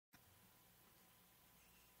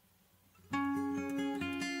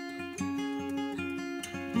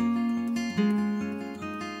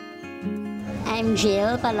I'm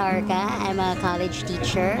Jill Palarca. I'm a college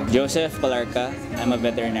teacher. Joseph Palarca. I'm a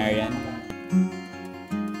veterinarian.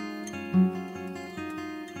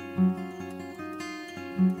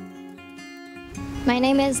 My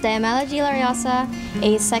name is Davao,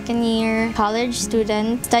 a second-year college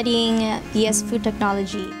student studying BS Food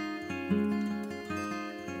Technology.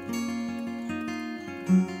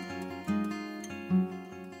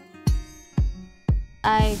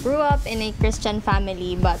 I grew up in a Christian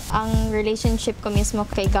family, but ang relationship ko mismo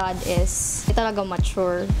kay God is talaga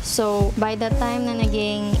mature. So, by the time na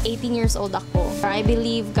naging 18 years old ako, I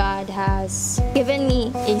believe God has given me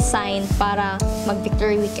a sign para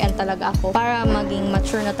mag-victory weekend talaga ako, para maging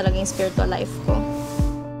mature na talaga yung spiritual life ko.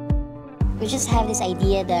 We just have this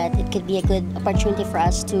idea that it could be a good opportunity for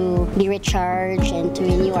us to be recharged and to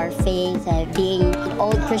renew our faith. Being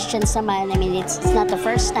old Christians naman, I mean, it's not the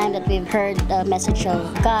first time that we've heard the message of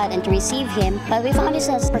God and to receive Him, but we found this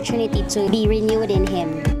as an opportunity to be renewed in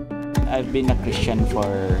Him. I've been a Christian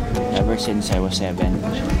ever since I was 7.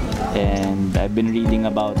 And I've been reading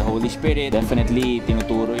about the Holy Spirit. Definitely,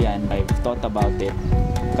 tinuturo yan. I've thought about it.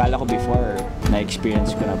 Akala ko before,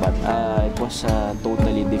 na-experience ko na, but it was a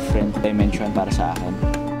totally different dimension para sa akin.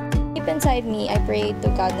 Deep inside me, I pray to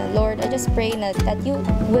God na, Lord, I just pray that you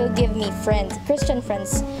will give me friends, Christian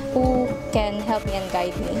friends, who can help me and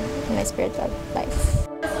guide me in my spiritual life.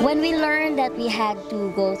 When we learned that we had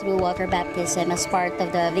to go through water baptism as part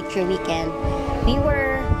of the Victory Weekend, we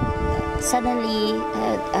were suddenly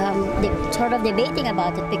sort of debating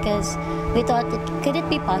about it because we thought, could it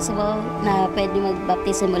be possible na pwede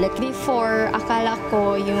mag-baptism ulit? Before, akala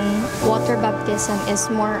ko yung water baptism is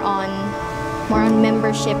more on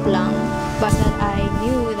membership lang. But I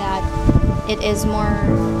knew that it is more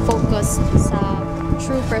focused sa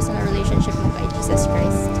true personal relationship mo kay Jesus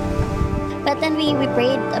Christ. But then we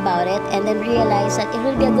prayed about it and then realized that it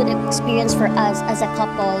will be a good experience for us as a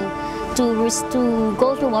couple to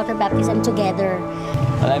go through water baptism together.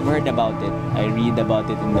 Well, I've heard about it. I read about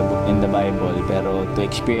it in the Bible, pero to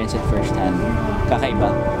experience it firsthand,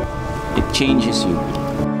 kakaiba. It changes you.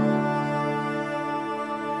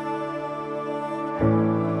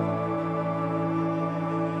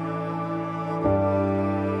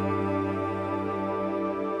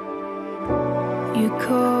 You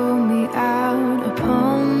call me out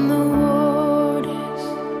upon the waters,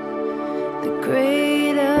 the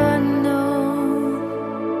great unknown,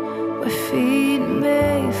 where feet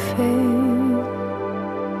may fail,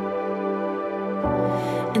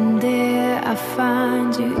 and there I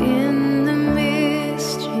find you in the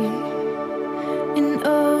mystery, in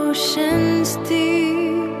oceans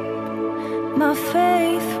deep, my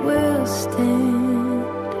faith will stand.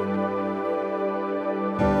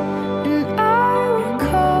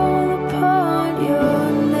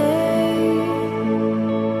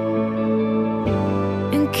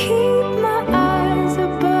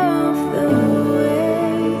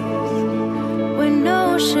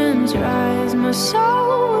 Rise, my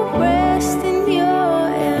soul will rest in your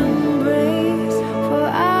embrace, for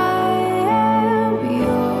I am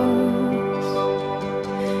yours,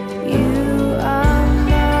 you are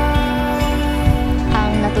mine.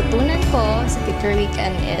 Ang natutunan ko sa Victory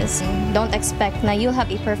Weekend is don't expect na you'll have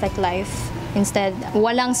a perfect life. Instead,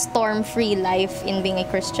 walang storm-free life in being a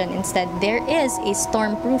Christian. Instead, there is a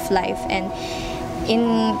storm-proof life, and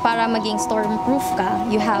para maging storm-proof ka,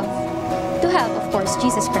 you have to have, of course,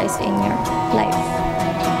 Jesus Christ in your life.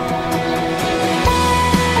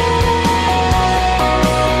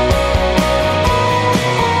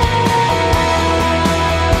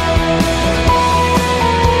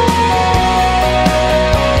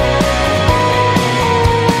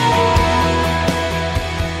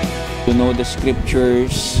 To know the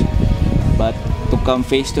scriptures, but to come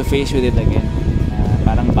face to face with it again,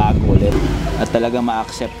 parang bago ulit. At talaga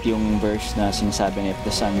ma-accept yung verse na sinasabi na if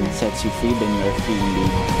the Son sets you free, then you're free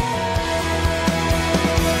indeed.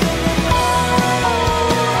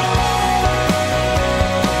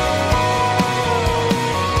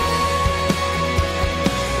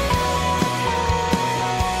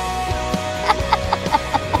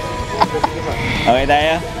 Okay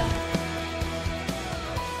tayo?